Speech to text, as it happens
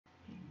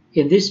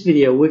In this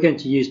video, we're going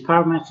to use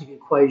parametric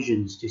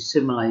equations to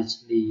simulate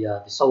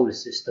the solar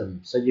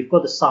system. So you've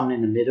got the sun in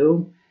the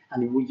middle,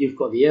 and you've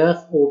got the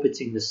Earth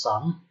orbiting the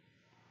sun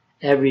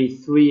every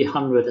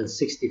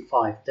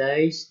 365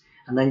 days,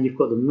 and then you've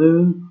got the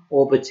moon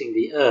orbiting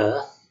the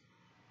Earth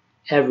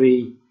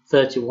every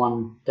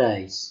 31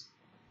 days.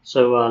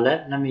 So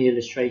let me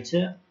illustrate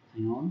it.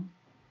 Hang on.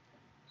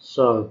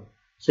 So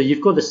you've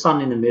got the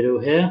sun in the middle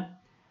here,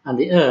 and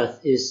the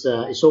Earth is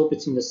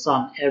orbiting the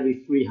sun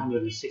every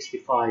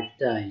 365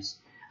 days,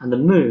 and the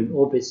moon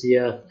orbits the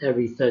Earth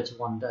every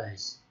 31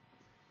 days.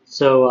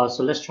 So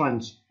let's try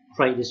and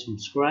create this from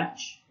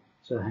scratch.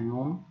 So hang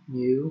on,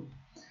 new.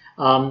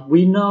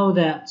 We know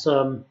that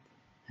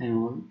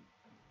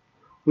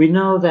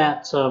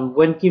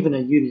when given a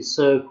unit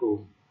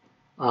circle,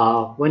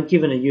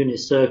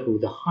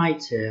 the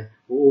height here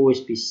will always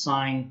be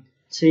sine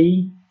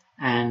t,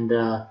 and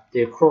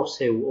the across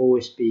here will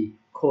always be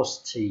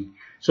cos t.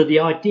 So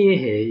the idea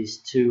here is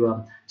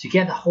to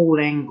get the whole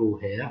angle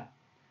here,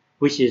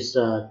 which is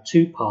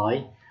 2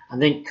 pi,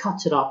 and then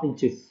cut it up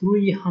into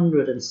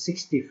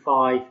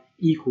 365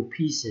 equal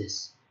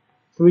pieces.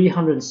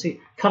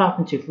 Cut up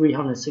into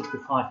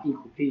 365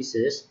 equal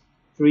pieces.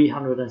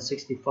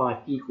 365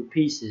 equal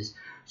pieces.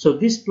 So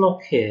this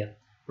block here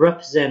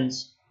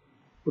represents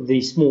the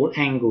small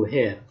angle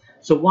here.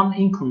 So one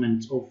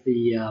increment of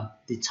the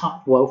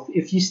type. Well,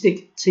 if you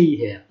stick t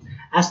here,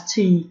 as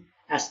t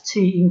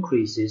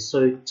increases,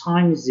 so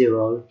time is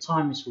 0,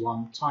 time is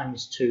 1, time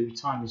is 2,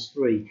 time is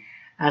 3.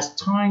 As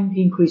time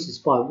increases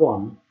by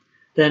 1,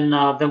 then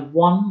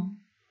 1,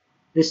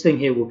 this thing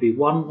here will be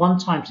 1. 1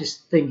 times this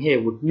thing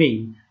here would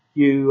mean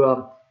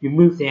you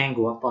move the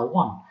angle up by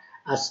 1.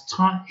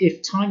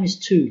 If time is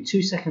 2,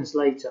 2 seconds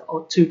later,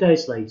 or 2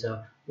 days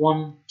later,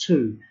 1,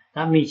 2.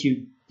 That means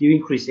you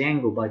increase the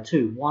angle by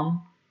 2.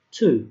 1,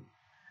 2.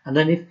 And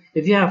then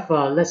if you have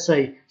let's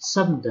say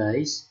 7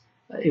 days,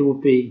 it would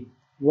be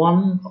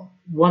one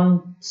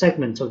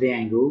segment of the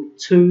angle,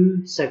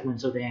 2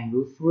 segments of the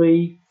angle,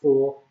 3,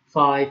 4,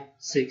 5,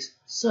 6,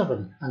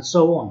 7, and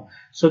so on.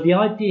 So the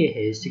idea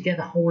here is to get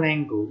the whole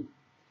angle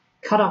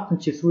cut up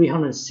into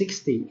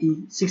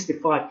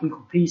 365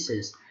 equal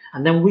pieces,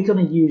 and then we're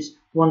going to use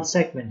one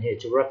segment here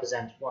to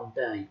represent 1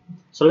 day.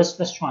 So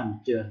let's try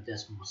and do it in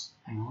Desmos.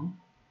 Hang on.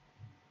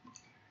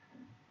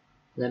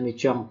 Let me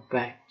jump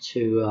back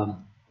to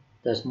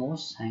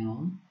Desmos. Hang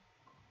on.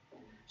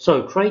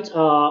 So create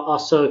our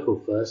circle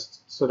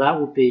first. So that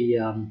would be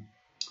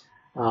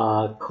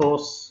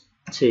cos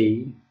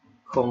t,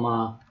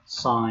 comma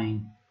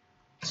sine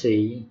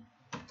t,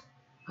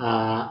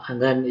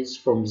 and then it's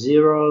from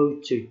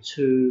 0 to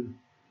 2.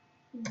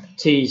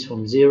 T is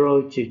from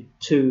 0 to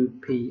 2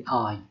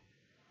 pi,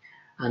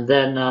 and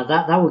then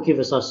that will give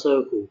us our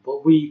circle.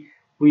 But we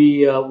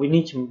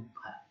need to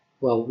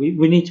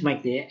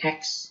make the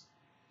x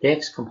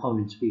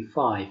component to be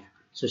 5.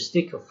 So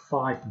stick a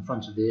 5 in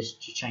front of this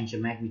to change the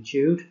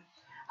magnitude,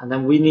 and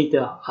then we need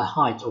a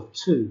height of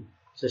 2.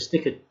 So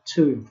stick a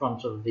 2 in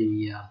front of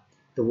the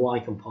y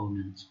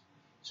component.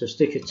 So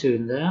stick a 2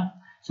 in there.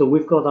 So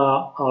we've got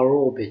our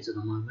orbit at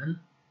the moment.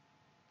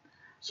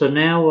 So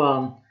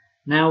now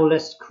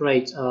let's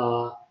create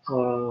our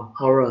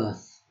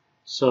Earth.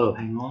 So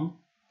hang on.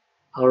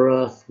 Our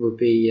Earth will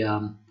be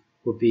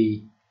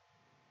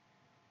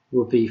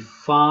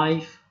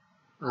 5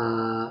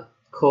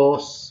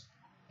 cos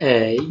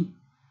a.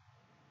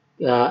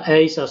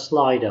 A is our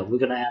slider. We're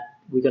gonna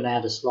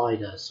add a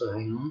slider. So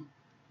hang on.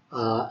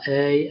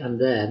 A, and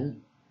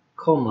then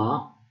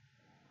comma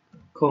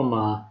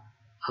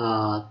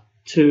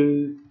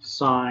 2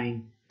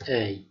 sine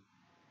a,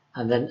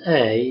 and then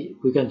a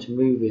we're going to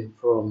move it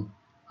from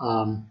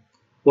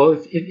well,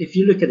 if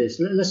you look at this,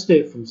 let's do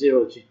it from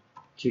 0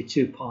 to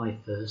 2 pi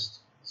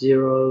first.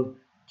 0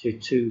 to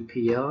 2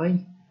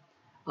 pi.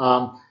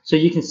 So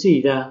you can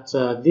see that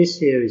this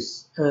here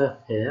is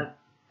Earth here.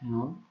 Hang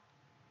on.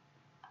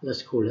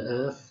 Let's call it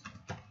Earth.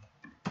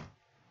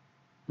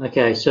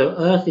 Okay, so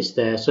Earth is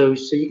there. So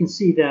you can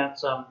see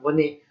that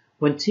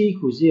when t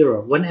equals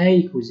 0, when a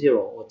equals 0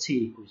 or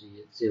t equals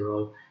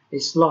 0,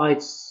 it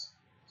slides.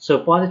 So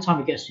by the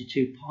time it gets to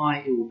 2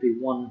 pi, it will be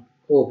 1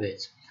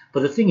 orbit.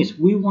 But the thing is,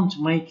 we want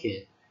to make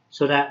it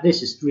so that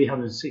this is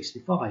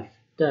 365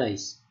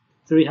 days.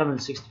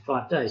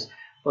 365 days.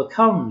 But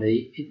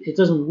currently, it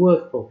doesn't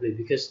work properly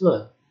because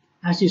look,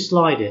 as you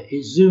slide it,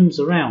 it zooms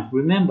around.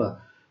 Remember,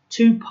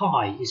 2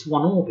 pi is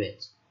 1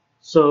 orbit.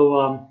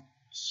 So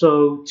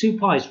 2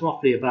 pi is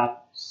roughly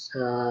about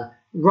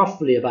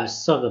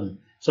 7.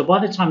 So by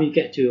the time you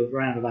get to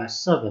around about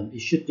 7, it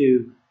should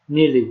do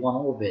nearly 1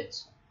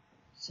 orbit.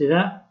 See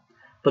that?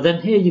 But then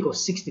here you've got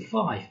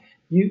 65.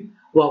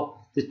 Well,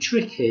 the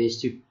trick here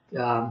is to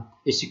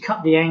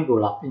cut the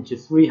angle up into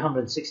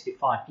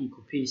 365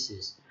 equal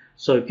pieces.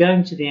 So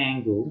going to the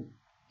angle,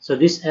 so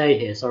this A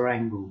here is our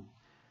angle.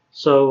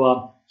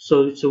 So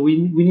we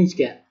need to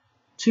get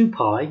 2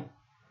 pi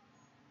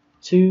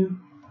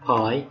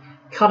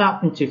cut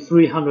up into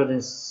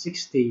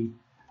 360.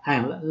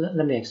 Hang on,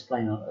 let me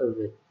explain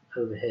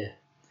over here.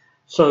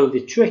 So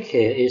the trick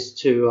here is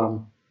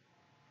to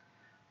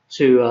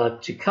to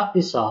cut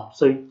this up.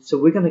 So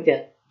we're going to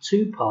get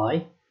 2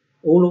 pi,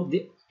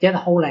 get the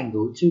whole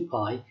angle 2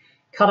 pi,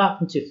 cut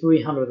up into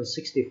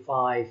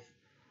 365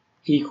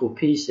 equal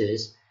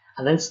pieces,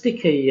 and then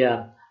stick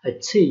a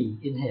t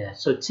in here.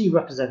 So t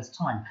represents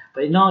time,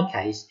 but in our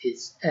case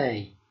it's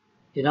a.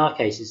 In our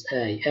case it's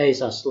a. A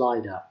is our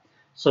slider.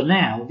 So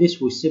now this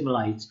will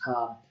simulate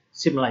our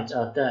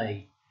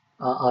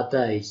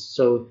days.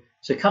 So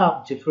cut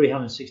up to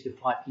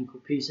 365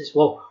 equal pieces.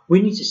 Well,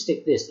 we need to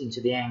stick this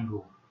into the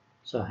angle.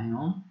 So hang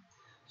on.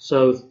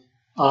 So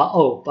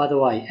oh, by the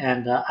way,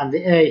 and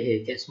the a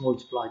here gets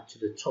multiplied to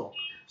the top.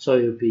 So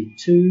it would be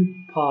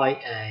 2 pi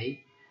a,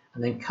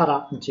 and then cut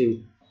up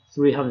into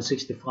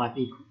 365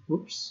 equal.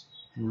 Whoops,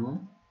 hang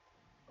on.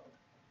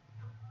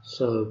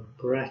 So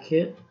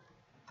bracket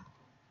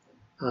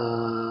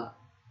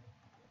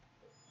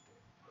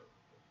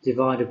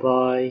divided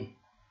by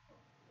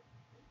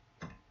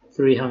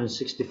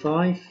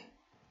 365,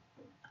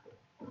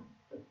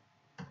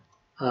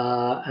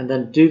 and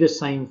then do the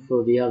same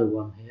for the other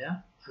one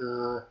here.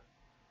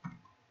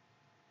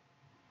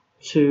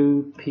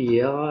 2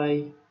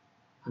 pi,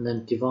 and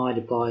then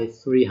divided by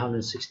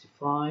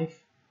 365,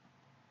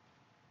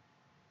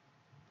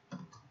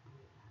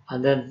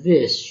 and then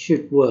this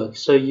should work.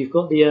 So you've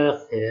got the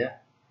Earth here.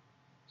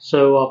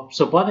 So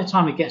by the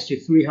time it gets to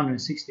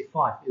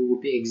 365, it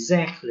will be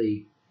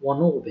exactly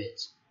one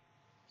orbit.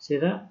 See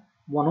that?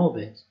 One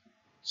orbit.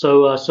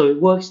 So it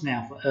works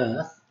now for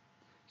Earth.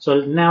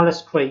 So now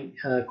let's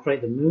create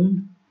the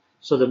moon.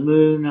 So the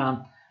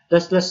moon,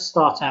 let's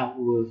start out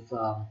with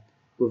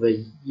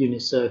a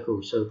unit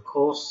circle. So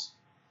cos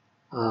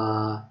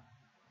a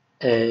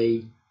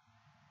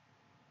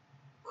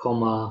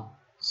comma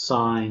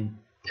sine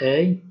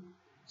a.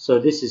 So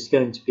this is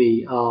going to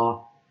be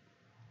our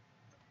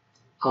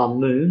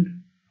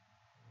moon.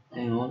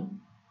 Hang on,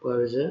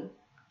 where is it?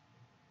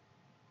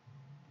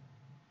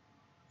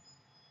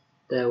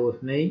 Bear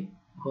with me.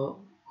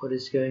 What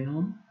is going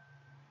on?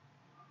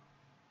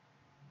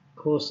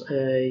 Cos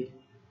a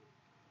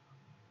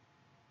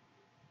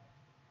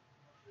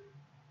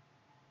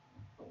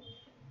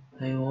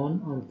hang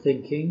on, I'm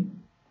thinking.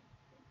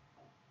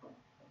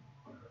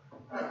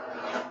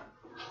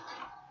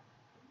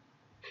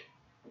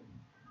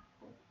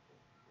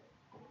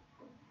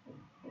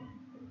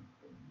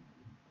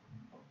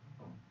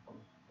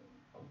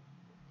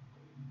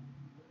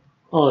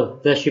 Oh,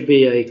 there should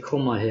be a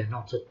comma here,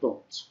 not a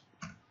dot.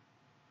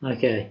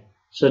 Okay,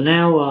 so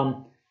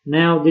now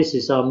this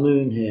is our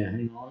moon here.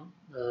 Hang on,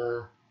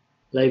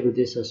 label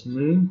this as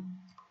moon.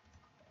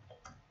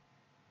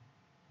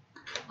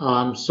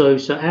 So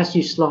as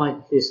you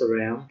slide this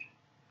around,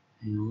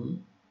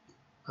 hang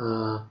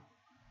on,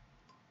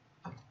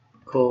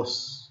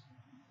 cos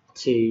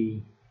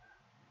t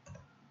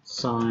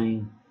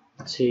sine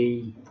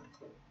t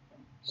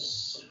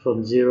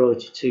from 0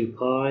 to 2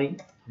 pi,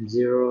 from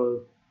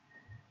 0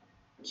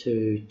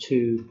 to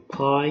 2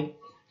 pi.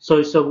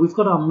 So we've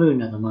got our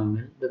moon at the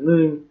moment. The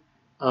moon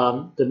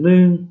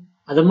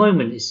at the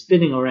moment is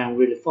spinning around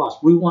really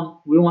fast. We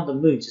want the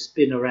moon to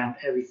spin around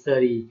every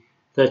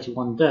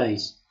 31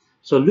 days.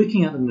 So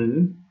looking at the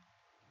moon,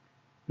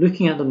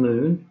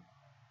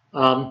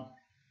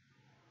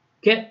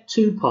 get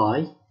 2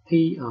 pi,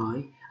 pi,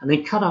 and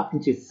then cut up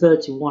into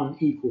 31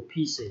 equal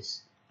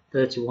pieces.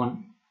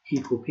 31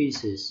 equal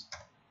pieces.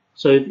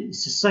 So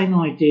it's the same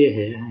idea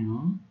here.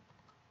 Hang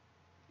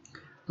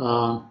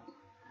on.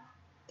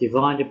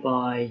 Divided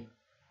by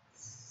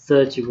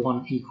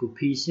 31 equal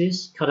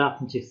pieces, cut up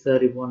into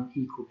 31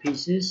 equal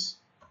pieces,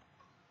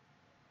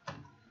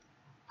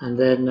 and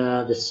then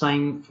the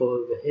same for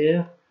over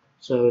here.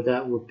 So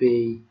that would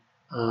be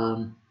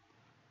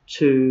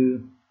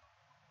 2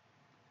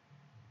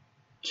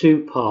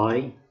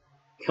 pi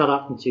cut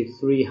up into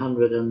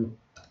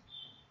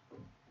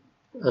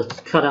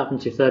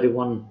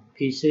 31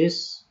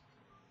 pieces,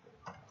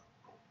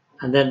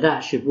 and then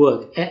that should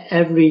work.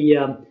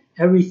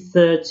 Every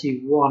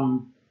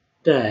 31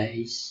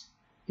 days,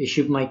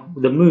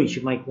 the moon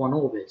should make one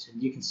orbit,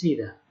 and you can see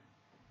that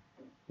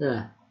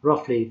there,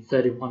 roughly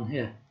 31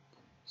 here.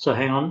 So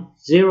hang on,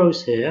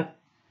 zeros here.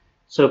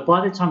 So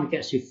by the time it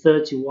gets to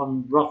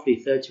roughly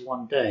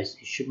 31 days,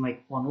 it should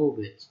make one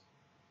orbit.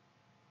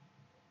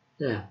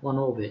 There, one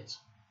orbit,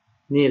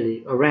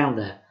 nearly around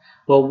there.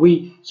 Well,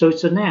 so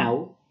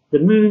now the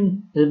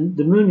moon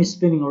is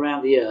spinning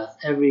around the Earth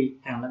every.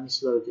 Hang on, let me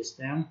slow this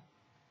down.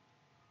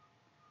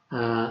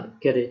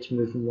 Get it to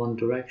move in one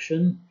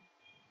direction.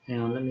 Hang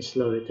on, let me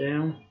slow it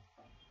down.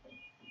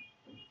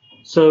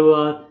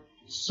 So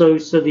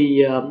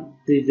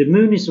the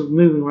moon is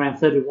moving around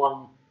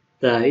 31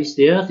 days.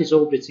 The Earth is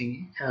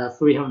orbiting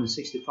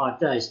 365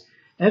 days.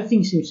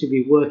 Everything seems to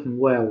be working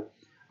well.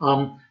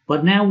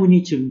 But now we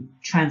need to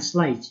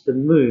translate the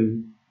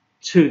moon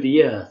to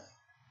the Earth.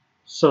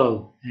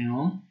 So hang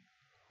on.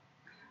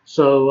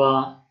 So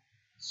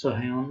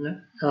hang on.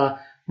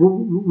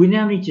 We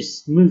now need to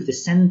move the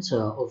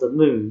center of the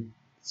moon,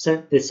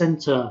 the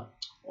center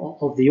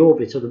of the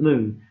orbit of the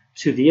moon,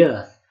 to the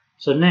Earth.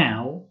 So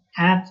now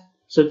add.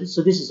 So this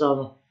is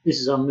our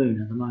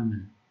moon at the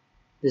moment.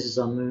 This is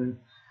our moon.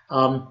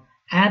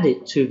 Add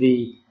it to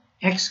the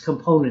x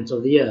component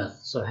of the Earth.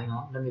 So hang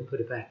on, let me put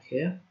it back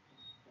here.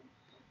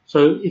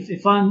 So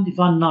if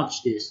I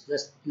nudge this,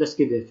 let's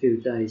give it a few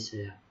days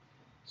here.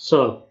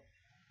 So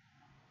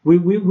we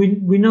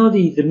know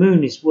the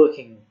moon is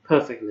working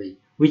perfectly.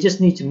 We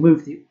just need to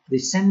move the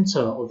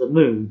center of the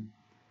moon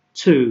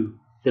to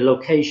the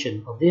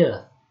location of the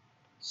Earth.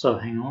 So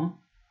hang on.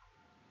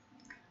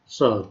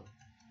 So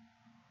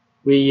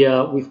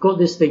we've got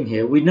this thing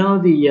here. We know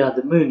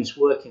the moon is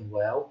working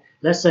well.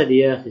 Let's say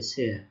the Earth is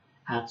here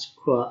at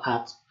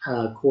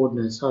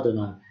coordinates, I don't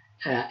know,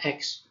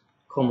 x,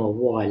 comma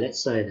y.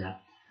 Let's say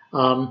that.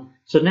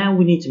 So now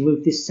we need to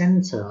move this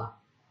center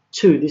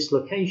to this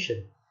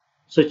location.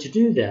 So to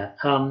do that,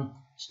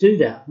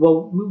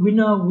 well, we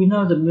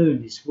know the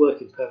moon is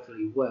working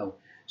perfectly well.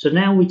 So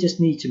now we just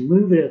need to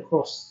move it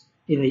across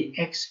in the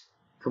x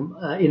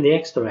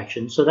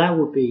direction. So that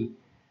would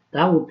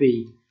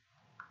be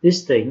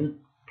this thing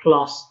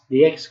plus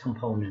the x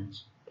component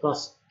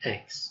plus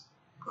x,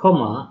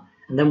 comma,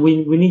 and then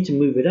we need to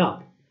move it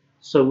up.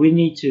 So we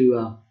need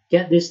to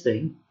get this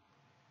thing,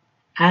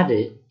 add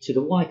it to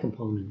the y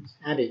component,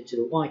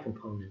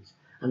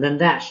 and then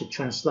that should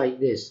translate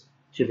this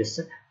to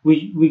the.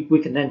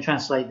 We can then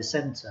translate the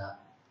center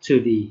to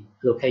the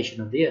location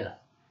of the Earth.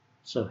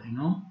 So hang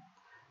on.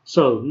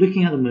 So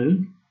looking at the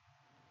moon.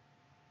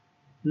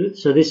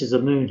 So this is the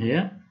moon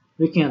here.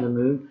 Looking at the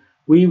moon,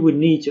 we would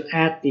need to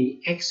add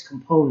the x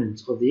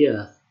component of the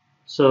Earth.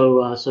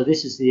 So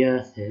this is the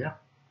Earth here.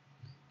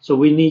 So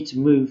we need to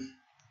move.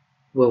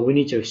 Well, we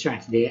need to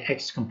extract the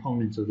x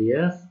component of the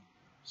Earth.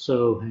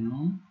 So hang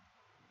on.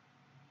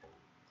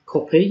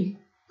 Copy,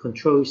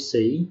 Control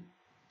C,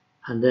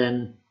 and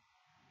then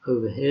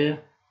over here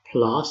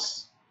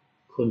plus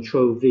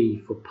Control V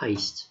for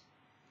paste.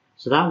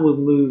 So that will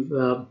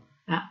move.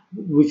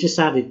 We've just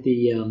added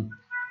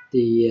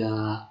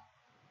the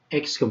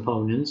x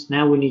components.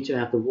 Now we need to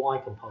add the y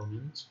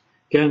component.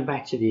 Going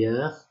back to the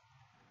Earth,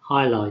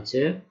 highlight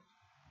it,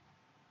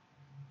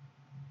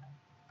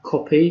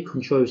 copy,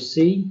 Control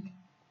C,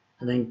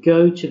 and then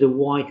go to the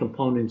y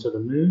component of the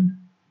moon.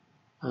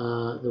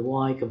 The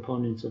y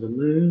component of the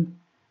moon,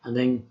 and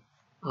then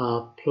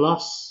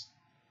plus,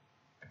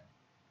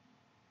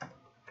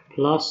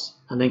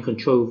 and then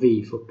Control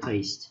V for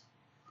paste.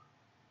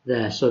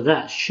 There, so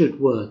that should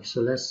work.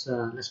 So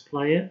let's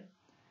play it.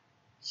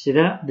 See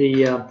that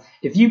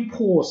if you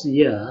pause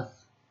the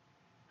Earth,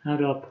 how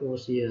do I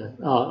pause the Earth?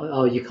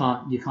 Oh, you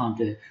can't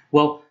do it.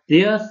 Well,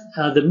 the Earth,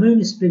 the moon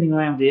is spinning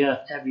around the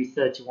Earth every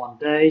 31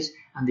 days,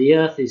 and the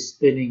Earth is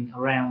spinning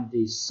around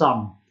the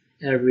sun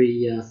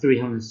every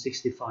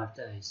 365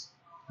 days.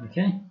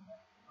 Okay.